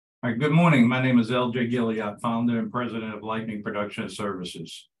All right, good morning. My name is L.J. Guillotte, founder and president of Lightning Production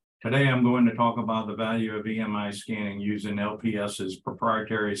Services. Today, I'm going to talk about the value of EMI scanning using LPS's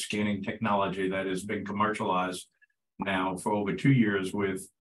proprietary scanning technology that has been commercialized now for over 2 years with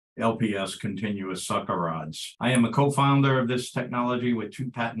LPS continuous sucker rods. I am a co-founder of this technology with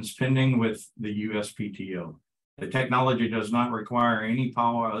 2 patents pending with the USPTO. The technology does not require any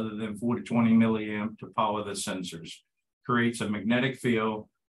power other than 4 to 20 milliamp to power the sensors, creates a magnetic field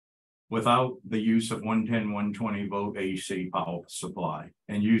without the use of 110, 120 volt AC power supply,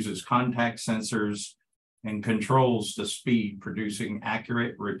 and uses contact sensors and controls the speed, producing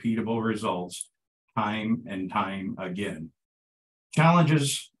accurate, repeatable results time and time again.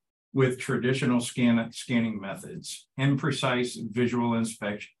 Challenges with traditional scanning methods. Imprecise visual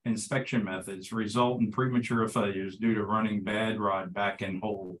inspection methods result in premature failures due to running bad rod back and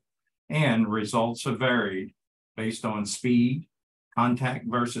hole, and results are varied based on speed, contact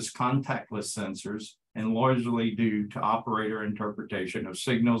versus contactless sensors, and largely due to operator interpretation of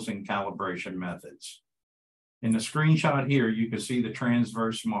signals and calibration methods. In the screenshot here, you can see the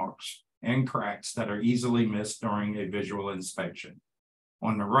transverse marks and cracks that are easily missed during a visual inspection.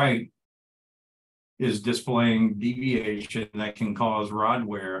 On the right is displaying deviation that can cause rod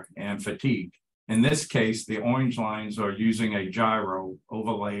wear and fatigue. In this case, the orange lines are using a gyro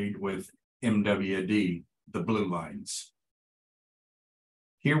overlaid with MWD, the blue lines.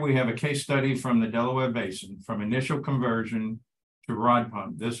 Here we have a case study from the Delaware Basin. From initial conversion to rod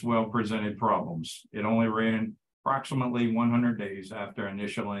pump, this well presented problems. It only ran approximately 100 days after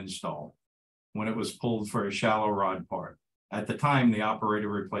initial install when it was pulled for a shallow rod part. At the time, the operator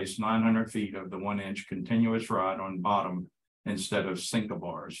replaced 900 feet of the 1-inch continuous rod on bottom instead of sinker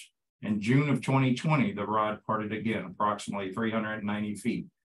bars. In June of 2020, the rod parted again, approximately 390 feet.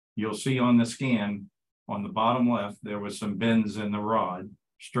 You'll see on the scan on the bottom left, there was some bends in the rod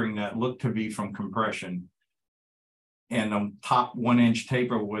string that looked to be from compression, and the top 1-inch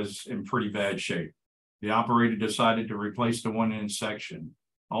taper was in pretty bad shape. The operator decided to replace the 1-inch section.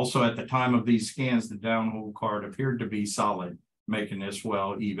 Also, at the time of these scans, the downhole card appeared to be solid, making this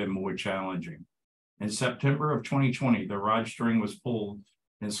well even more challenging. In September of 2020, the rod string was pulled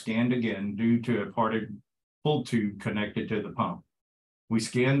and scanned again due to a parted pull tube connected to the pump. We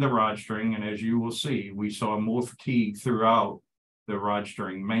scanned the rod string, and as you will see, we saw more fatigue throughout the rod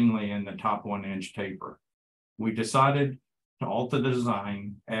string, mainly in the top 1-inch taper. We decided to alter the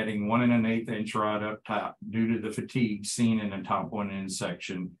design, adding 1 1/8 inch rod up top due to the fatigue seen in the top 1-inch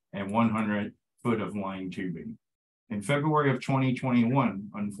section and 100 foot of line tubing. In February of 2021,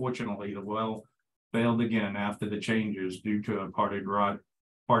 unfortunately, the well failed again after the changes due to a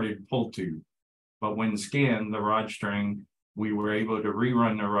parted pull tube. But when scanned the rod string, we were able to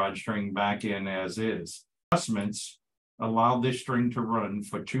rerun the rod string back in as is. Adjustments allowed this string to run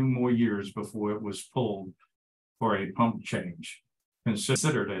for 2 more years before it was pulled for a pump change,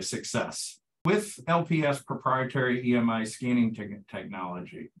 considered a success. With LPS proprietary EMI scanning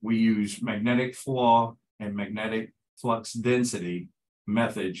technology, we use magnetic flaw and magnetic flux density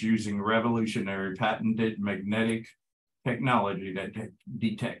methods using revolutionary patented magnetic technology that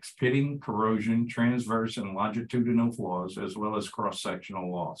detects pitting, corrosion, transverse and longitudinal flaws, as well as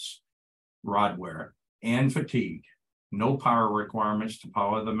cross-sectional loss, rod wear, and fatigue. No power requirements to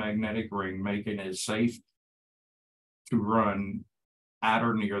power the magnetic ring, making it safe to run at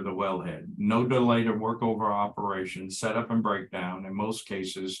or near the wellhead. No delay to workover operations, setup and breakdown. In most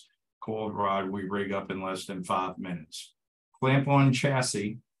cases, coiled rod we rig up in less than 5 minutes. Clamp-on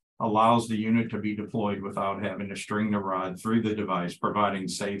chassis allows the unit to be deployed without having to string the rod through the device, providing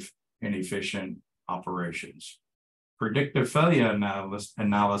safe and efficient operations. Predictive failure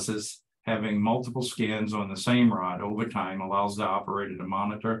analysis, having multiple scans on the same rod over time, allows the operator to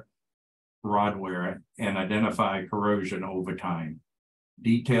monitor rod wear and identify corrosion over time.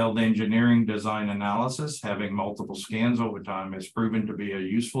 Detailed engineering design analysis, having multiple scans over time, has proven to be a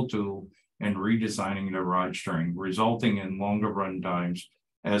useful tool in redesigning the rod string, resulting in longer run times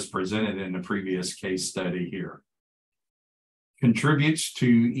as presented in the previous case study here. Contributes to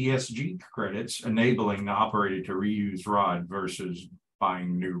ESG credits, enabling the operator to reuse rod versus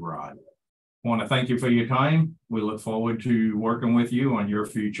buying new rod. I want to thank you for your time. We look forward to working with you on your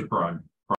future project.